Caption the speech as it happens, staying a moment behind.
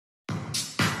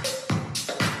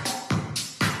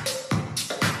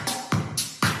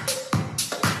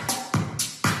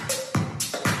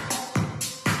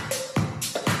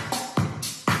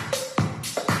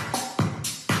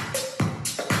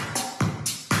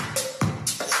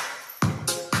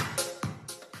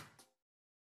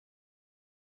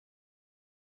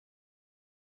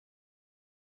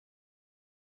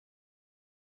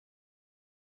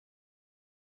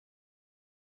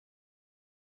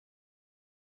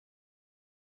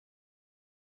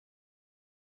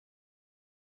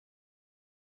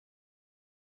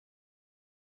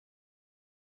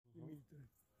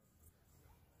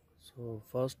So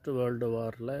first world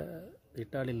வாரில்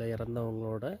இட்டாலியில்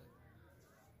இறந்தவங்களோட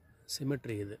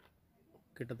symmetry இது.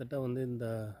 கிட்டத்தட்ட வந்து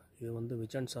இது வந்து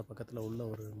விச்சன்சா பக்கத்தில் உள்ள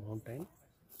ஒரு மவுண்டைன்.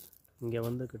 இங்கே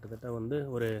வந்து கிட்டத்தட்ட வந்து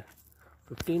ஒரு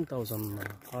 15,000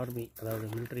 ஆர்மி, அதாவது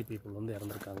மிலிட்ரி பீப்புள் வந்து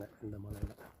இறந்துருக்காங்க இந்த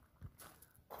மலையில்.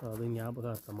 ஸோ அது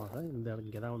ஞாபகார்த்தமாக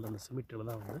இங்கே தான் வந்து அந்த சிமெட்ரியில்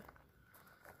தான் வந்து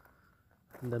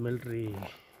இந்த மிலிட்ரி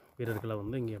வீரர்களை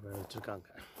வந்து இங்கே வச்சுருக்காங்க.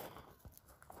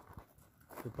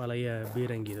 இது பழைய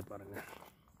பீரங்கி, இது பாருங்கள்.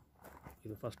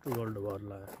 இது ஃபஸ்ட்டு வேர்ல்டு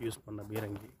வாரில் யூஸ் பண்ண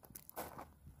பீரங்கி.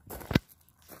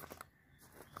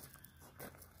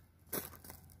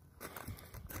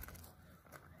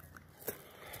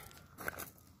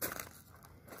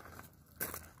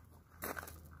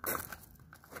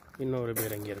 இன்னொரு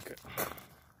பீரங்கி இருக்குது.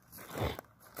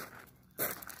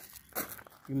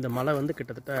 இந்த மலை வந்து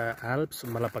கிட்டத்தட்ட ஆல்ப்ஸ்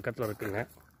மலை பக்கத்தில் இருக்குங்க.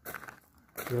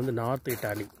 இது வந்து north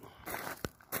Italy.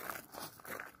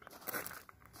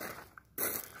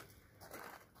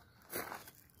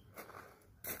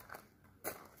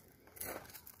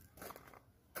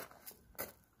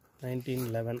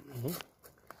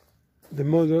 The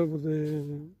mother of the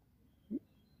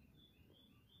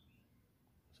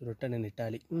written in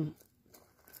Italy.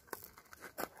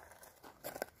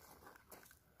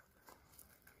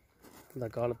 இந்த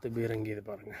காலத்து பீரங்கி இது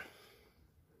பாருங்க.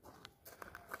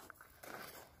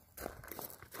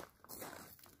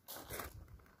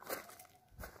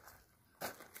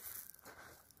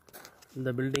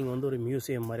 இந்த பில்டிங் வந்து ஒரு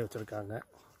மியூசியம் மாதிரி வச்சுருக்காங்க.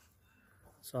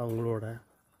 ஸோ அவங்களோட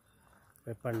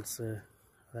வெப்பன்ஸு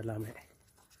அதெல்லாமே.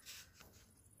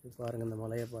 இது பாருங்கள், இந்த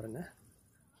மலையை பாருங்கள்.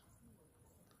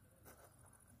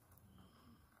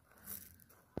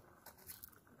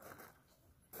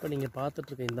 இப்போ நீங்கள்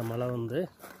பார்த்துட்ருக்க இந்த மலை வந்து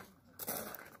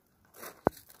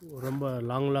ரொம்ப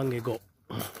லாங் எகோ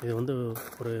இது வந்து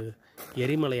ஒரு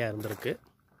எரிமலையாக இருந்திருக்கு.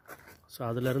 ஸோ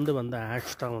அதிலிருந்து வந்த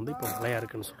ஆஷ் தான் வந்து இப்போ மலையாக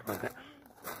இருக்குதுன்னு சொல்கிறாங்க.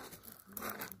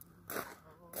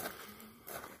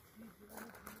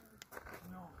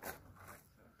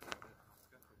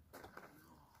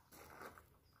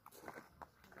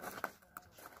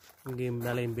 இங்கேயும்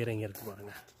மேலேயும் பீரங்கி இருக்குது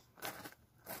பாருங்கள்.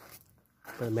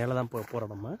 இப்போ மேலே தான்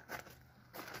போகிறோம், நம்ம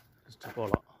ஜஸ்ட்டு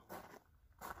போகலாம்.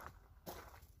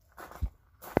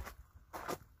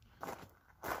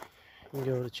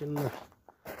 இங்கே ஒரு சின்ன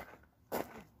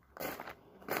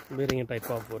பீரங்கி டைப்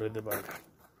ஆஃப் ஒரு இது பாருங்க.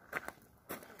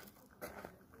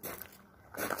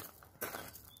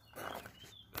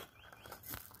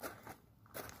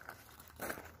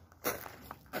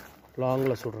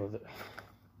 லாங்கில் சுடுறது.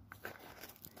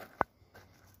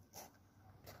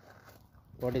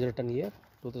 What is written here?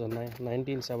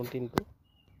 1917 to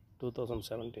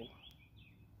 2017.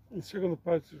 The second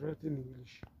part is written in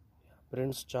English.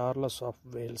 Prince Charles of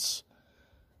Wales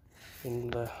in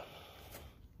the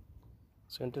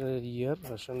centenary year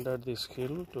ascended this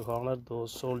hill to honor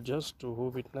those soldiers who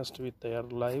witnessed with their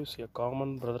lives a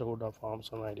common brotherhood of arms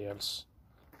and ideals.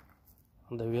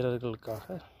 அந்த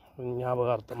வீரர்களுக்காக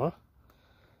ஞாபகார்த்தமாக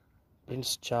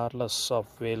Prince Charles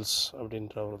of Wales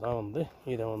அப்படின்றவர் தான் வந்து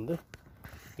இதை வந்து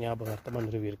ஞாபகார்த்தமாக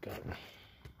நிறுவியிருக்காரு.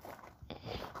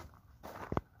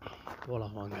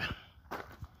 போகலாம் வாங்க.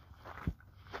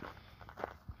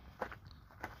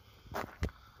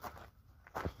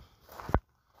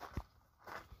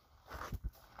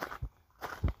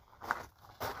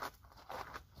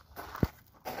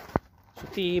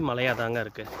 சுற்றி மலையாக தாங்க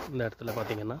இருக்குது. இந்த இடத்துல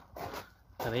பார்த்திங்கன்னா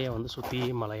நிறைய வந்து சுற்றி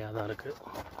மலையாக தான் இருக்குது.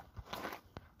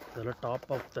 இதில்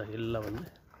டாப் ஆஃப் த ஹில்லில் வந்து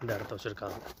இந்த இடத்த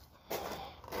வச்சுருக்காங்க.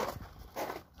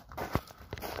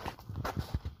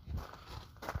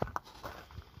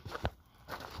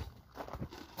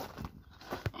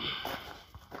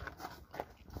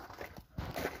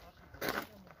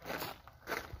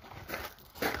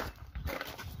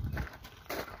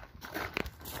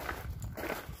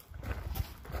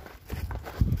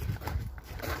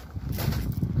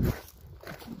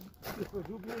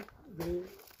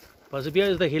 Pasubia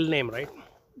is the hill name, right?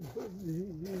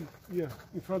 Yeah,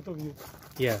 in front of you.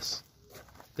 Yes.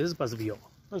 This is Pasubio.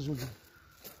 Pasubio.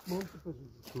 Mount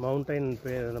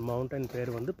Pasubio. The mountain pair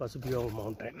வந்து Pasubio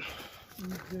mountain.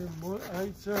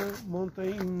 It's a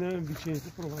mountain in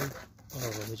Vicenza province.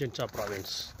 Oh, Vicenza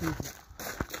province.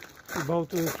 About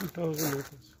 2,000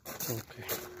 meters. Okay.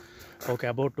 Okay,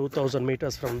 about 2,000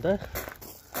 meters from the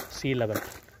sea level.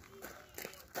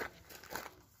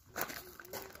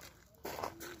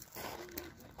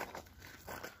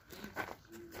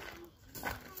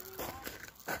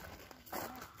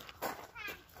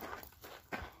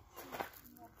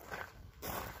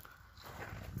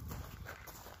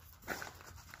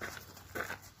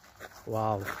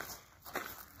 Wow,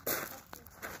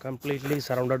 completely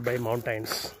surrounded by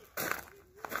mountains.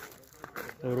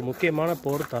 ஒரு முக்கியமான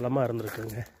போர் தளமாக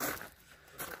இருந்திருக்குங்க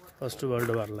first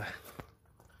world வாரில்.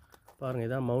 பாருங்கள்,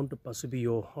 இதான் mount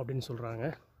பசுபியோ அப்படின்னு சொல்கிறாங்க.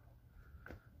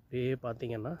 அப்படியே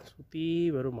பார்த்தீங்கன்னா சுற்றி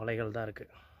வெறும் மலைகள் தான்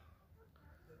இருக்குது.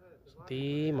 சுற்றி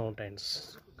mountains,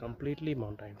 completely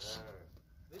mountains,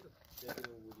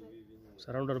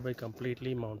 surrounded by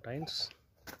completely mountains,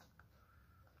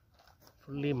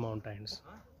 fully mountains.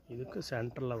 இதுக்கு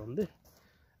சென்டரில் வந்து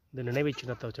இந்த நினைவு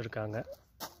சின்னத்தை வச்சுருக்காங்க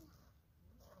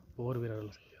போர்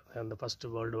வீரர்கள், அந்த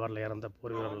ஃபஸ்ட்டு வேர்ல்டு வாரில் இறந்த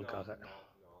போர் வீரர்களுக்காக.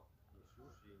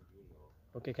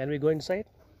 Okay, can we go inside?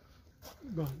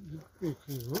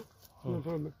 Okay, no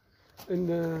problem. And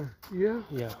here,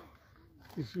 Yeah.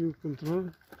 if you control,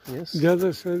 Yes. the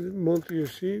other side, Monte, you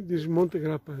see, this is Monte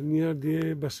Grappa, near the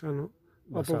Bassano,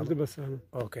 up of the Bassano.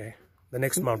 Okay. The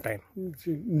next mountain.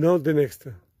 See, not the next,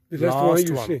 the last one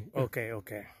you see. Okay,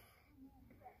 okay.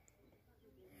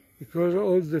 Because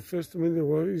all the first when the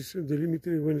war is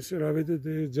delimited when it's surrounded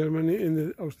the Germany and the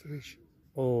Austria.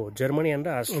 Oh, Germany and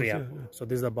Austria. Yeah. So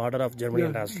this is the border of Germany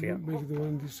and Austria. Make the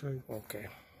one this side. Okay.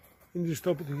 And you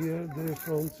stop it here, the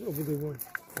front of the wall.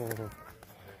 Oh.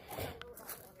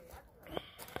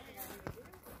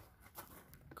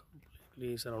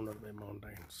 Completely surrounded by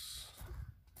mountains.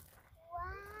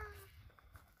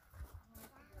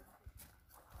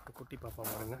 குட்டி பாப்பா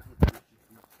பாருங்க,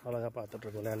 அழகாக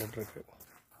பார்த்துட்ருக்கு, விளையாண்டுட்ருக்கு.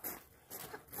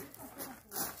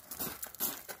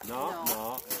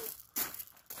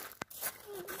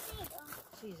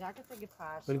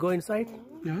 We'll go inside?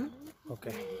 Yeah.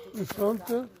 Okay. In front,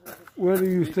 where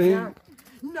you stay?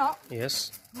 No, Yes.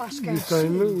 This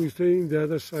time we stay in the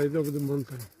other side of the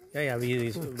mountain. Yeah, we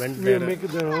went We there. make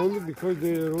the round because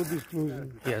the road is closing.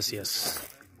 Yes.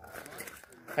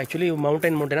 Actually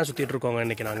மவுண்டனாக சுற்றிட்டு இருக்கோங்க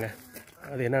இன்றைக்கி நாங்கள்.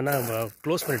 அது என்னென்னா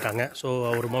close பண்ணிட்டாங்க. So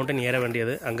ஒரு mountain ஏற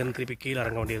வேண்டியது, அங்கேருந்து திருப்பி கீழே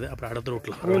இறங்க வேண்டியது, அப்புறம் அடுத்த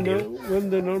ரூட்டில் வர வேண்டியது. When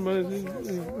the normal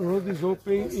road is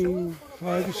open in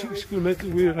 5-6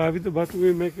 kilometers, we arrive it, but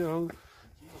we make around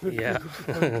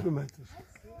 55 kilometers.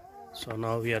 So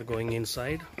now we are going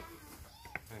inside.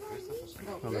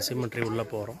 அந்த சிமெட்ரி உள்ளே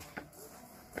போகிறோம்.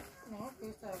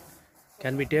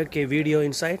 Can we take a video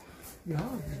inside?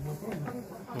 Yeah, no problem.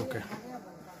 Okay.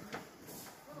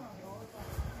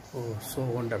 Oh, so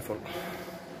wonderful.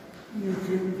 You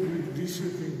can do this, you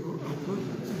can go up,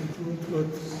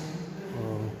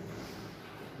 Oh,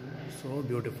 so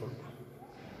beautiful.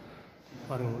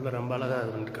 பாருங்கள், உள்ள ரொம்ப அழகாக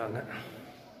இது பண்ணிருக்காங்க.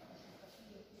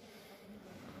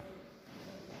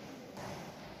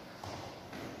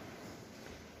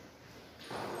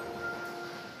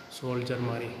 Soldier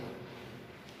மாதிரி,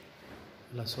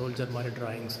 இல்லை சோல்ஜர் மாதிரி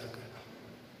டிராயிங்ஸ் இருக்குது.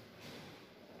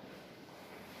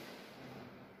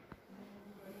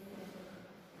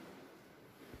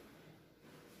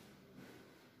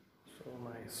 So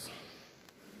nice.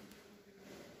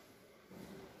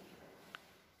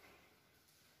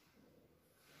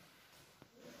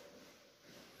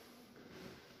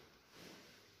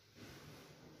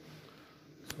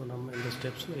 ஸோ நம்ம இந்த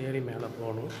ஸ்டெப்ஸில் ஏறி மேலே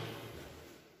போகணும்.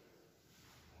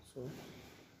 ஸோ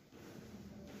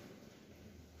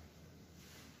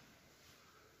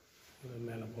இது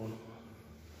மேலே போகணும்.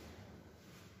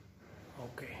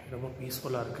 ஓகே, ரொம்ப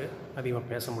பீஸ்ஃபுல்லாக இருக்குது.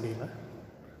 அதிகமாக பேச முடியல.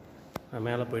 நான்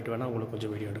மேலே போயிட்டு வேணால் உங்களுக்கு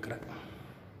கொஞ்சம் வீடியோ எடுக்கிறேன்.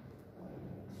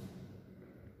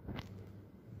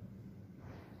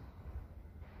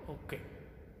 ஓகே,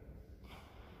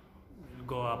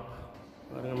 கோ அப்.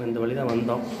 நம்ம இந்த வழி தான்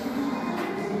வந்தோம்.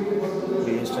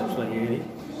 ஸ்டெப்ஸில் ஏறி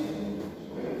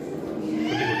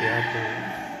குட்டி குட்டியாக போகும்.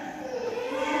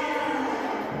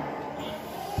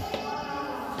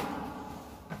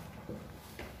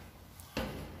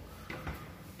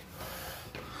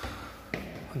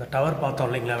 அந்த டவர் பார்த்தோம்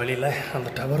இல்லைங்களா வெளியில், அந்த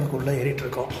டவருக்குள்ளே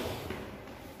ஏறிட்டுருக்கோம்.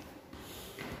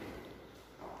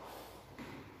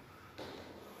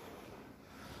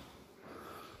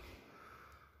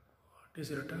 What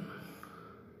is written?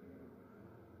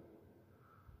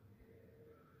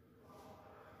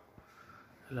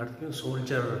 எல்லா இடத்துலையும்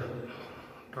சோல்ஜர்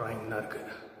ட்ராயிங் தான் இருக்குது.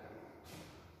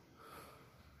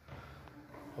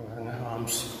 பாருங்க,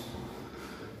 ஆர்ம்ஸ்,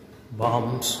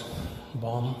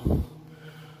 பாம்,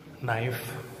 நைஃப்,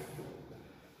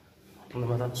 அந்த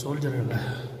மாதிரி தான் சோல்ஜர் இல்லை.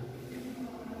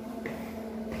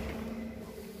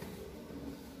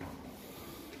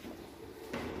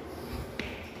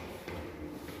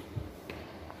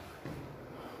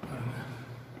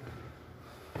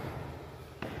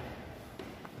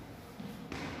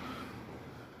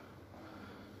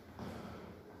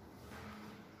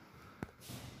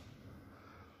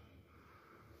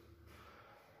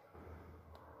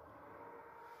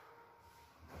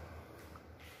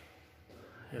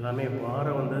 எல்லாமே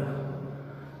வாரை வந்து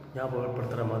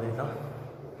ஞாபகப்படுத்துகிற மாதிரி தான்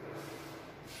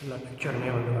எல்லா பிக்சருமே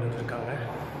வந்து வரைஞ்சிருக்காங்க.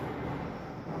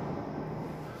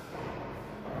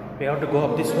 We have to go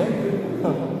up this way.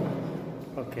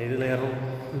 Okay, இதில் ஏறும்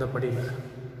இந்த படியில்.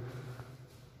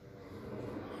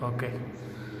 ஓகே,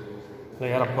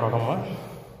 இதில் ஏற போகிறோம் நம்ம.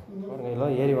 பாருங்கள்,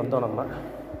 இதெல்லாம் ஏறி வந்தோம். நம்ம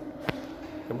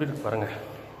எப்படி இருக்கு பாருங்கள்.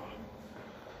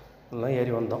 எல்லாம்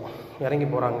ஏறி வந்தோம், இறங்கி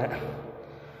போகிறாங்க.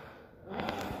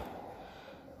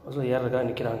 அதில் ஏறதுக்காக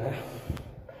நிற்கிறாங்க.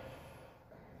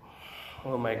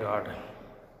 Oh my God.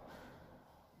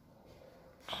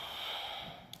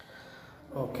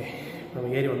 ஓகே, நம்ம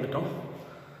ஏறி வந்துட்டோம்.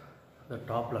 இந்த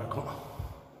டாப்பில் இருக்கோம்.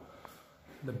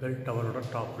 இந்த பெல் டவரோட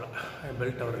டாப்பில்,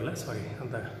 பெல் டவர் இல்லை சாரி,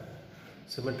 அந்த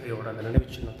சிமெட்ரியோட அந்த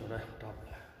நினைவு சின்னத்தோட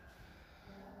டாப்பில்.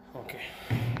 ஓகே,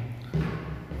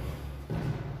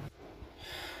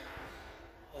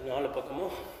 4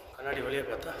 பக்கமும் கண்ணாடி வழியாக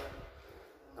பார்த்தா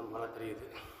நம்ம மலை தெரியுது.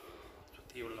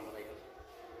 சுற்றி உள்ள மலைகள்.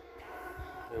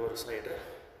 இது ஒரு சைடு,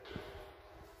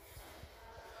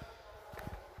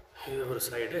 இது ஒரு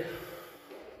சைடு.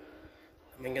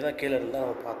 நம்ம இங்கே தான் கீழே இருந்தால்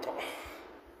நம்ம பார்த்தோம்.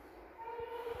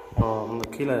 அந்த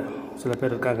கீழே சில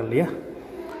பேர் இருக்காங்க இல்லையா,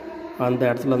 அந்த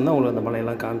இடத்துல இருந்தால் உங்களுக்கு அந்த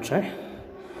மலையெல்லாம் காமிச்சேன்.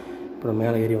 இப்போ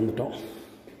மேலே ஏறி வந்துட்டோம்.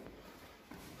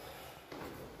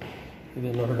 இது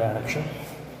இன்னொரு டைரக்ஷன்.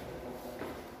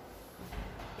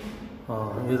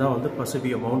 இதுதான் வந்து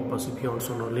பசிபியோ, மவுண்ட் பசிபியோன்னு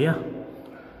சொன்னோம் இல்லையா,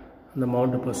 அந்த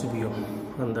மவுண்ட் பசிபியோ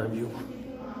அந்த வியூ.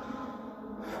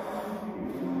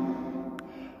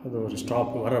 அது ஒரு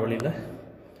ஸ்டாப் வர வழியில்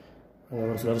அங்கே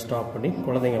ஒரு சிலர் ஸ்டாப் பண்ணி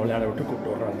குழந்தைங்க விளையாட விட்டு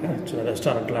கூப்பிட்டு வர்றாங்க. சில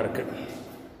ரெஸ்டாரண்ட்லாம் இருக்குது.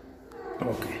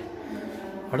 ஓகே,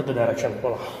 அடுத்த டைரக்ஷன்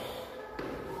போகலாம்.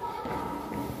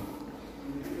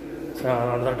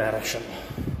 அதுதான் டைரக்ஷன்.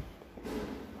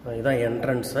 இதுதான்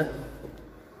என்ட்ரன்ஸு.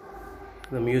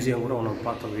 இந்த மியூசியம் கூட ஒன்று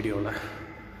பார்த்தோம் வீடியோவில்.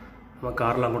 நம்ம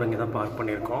கார்லாம் கூட இங்கே தான் பார்க்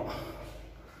பண்ணியிருக்கோம்.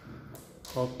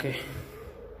 ஓகே,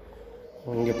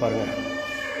 இங்கே பாருங்கள்,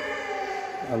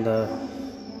 அந்த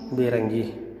பீரங்கி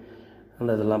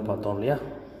அந்த இதெல்லாம் பார்த்தோம் இல்லையா,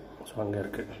 ஸோ அங்கே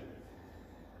இருக்குது.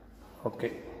 ஓகே,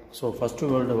 ஸோ ஃபஸ்ட்டு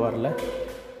வேர்ல்டு வாரில்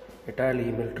இட்டாலி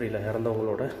மிலிட்ரியில்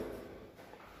இறந்தவங்களோட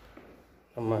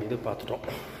நம்ம இது பார்த்துட்டோம்,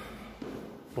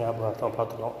 ஞாபகம்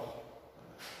பார்த்துட்டோம்.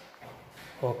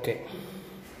 Okay,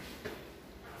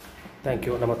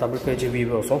 thank you. நம்ம தமிழ் பேஜ்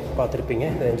வியூவர்ஸும் பார்த்துருப்பீங்க,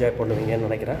 இதை என்ஜாய் பண்ணுவீங்கன்னு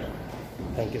நினைக்கிறேன்.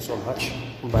 Thank you so much.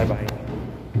 பாய் பாய்.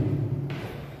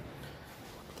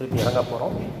 திருப்பி இறங்க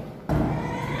போகிறோம்.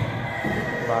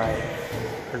 பாய்.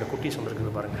 2 குட்டீஸ்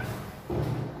வந்துருக்குது பாருங்கள்.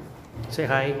 Say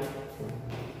hi.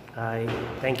 Hi,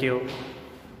 thank you.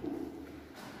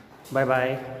 பாய்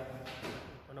பாய்.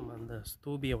 இப்போ நம்ம அந்த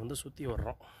ஸ்தூபியை வந்து சுற்றி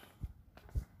வர்றோம்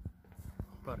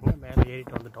பாருங்கள். மேலே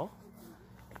ஏறிட்டு வந்துட்டோம்.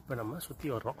 இப்போ நம்ம சுற்றி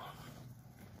வர்றோம்.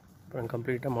 இப்போ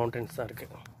கம்ப்ளீட்டாக மவுண்டன்ஸ் தான்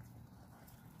இருக்குது.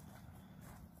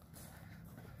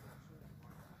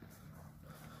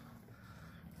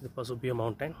 இது பசுபியோ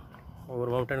மவுண்டன்.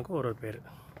 ஒவ்வொரு மவுண்டனுக்கும் ஒரு பேர்.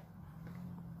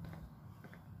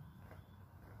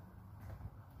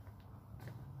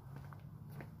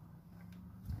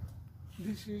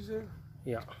 This is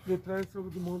Yeah. the price of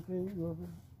the mountain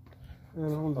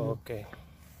around here. Okay.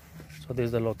 So this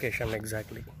is the location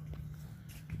exactly.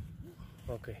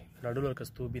 Okay, நடுவில் இருக்க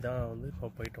ஸ்தூபி தான் வந்து இப்போ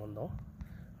போயிட்டு வந்தோம்.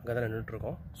 அங்கே தான்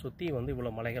நின்றுட்டுருக்கோம். சுற்றி வந்து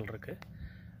இவ்வளோ மலைகள் இருக்குது,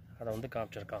 அதை வந்து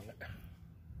காமிச்சிருக்காங்க.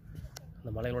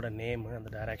 அந்த மலைகளோட நேமு,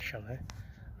 அந்த டைரக்ஷனு,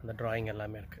 அந்த ட்ராயிங்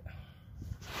எல்லாமே இருக்குது.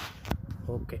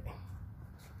 Okay,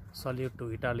 salute to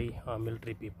Italy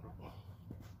military people,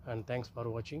 and thanks for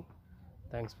watching.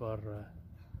 Thanks for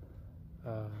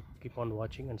keep on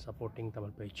watching and supporting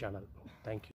Tamil Page channel. Thank you.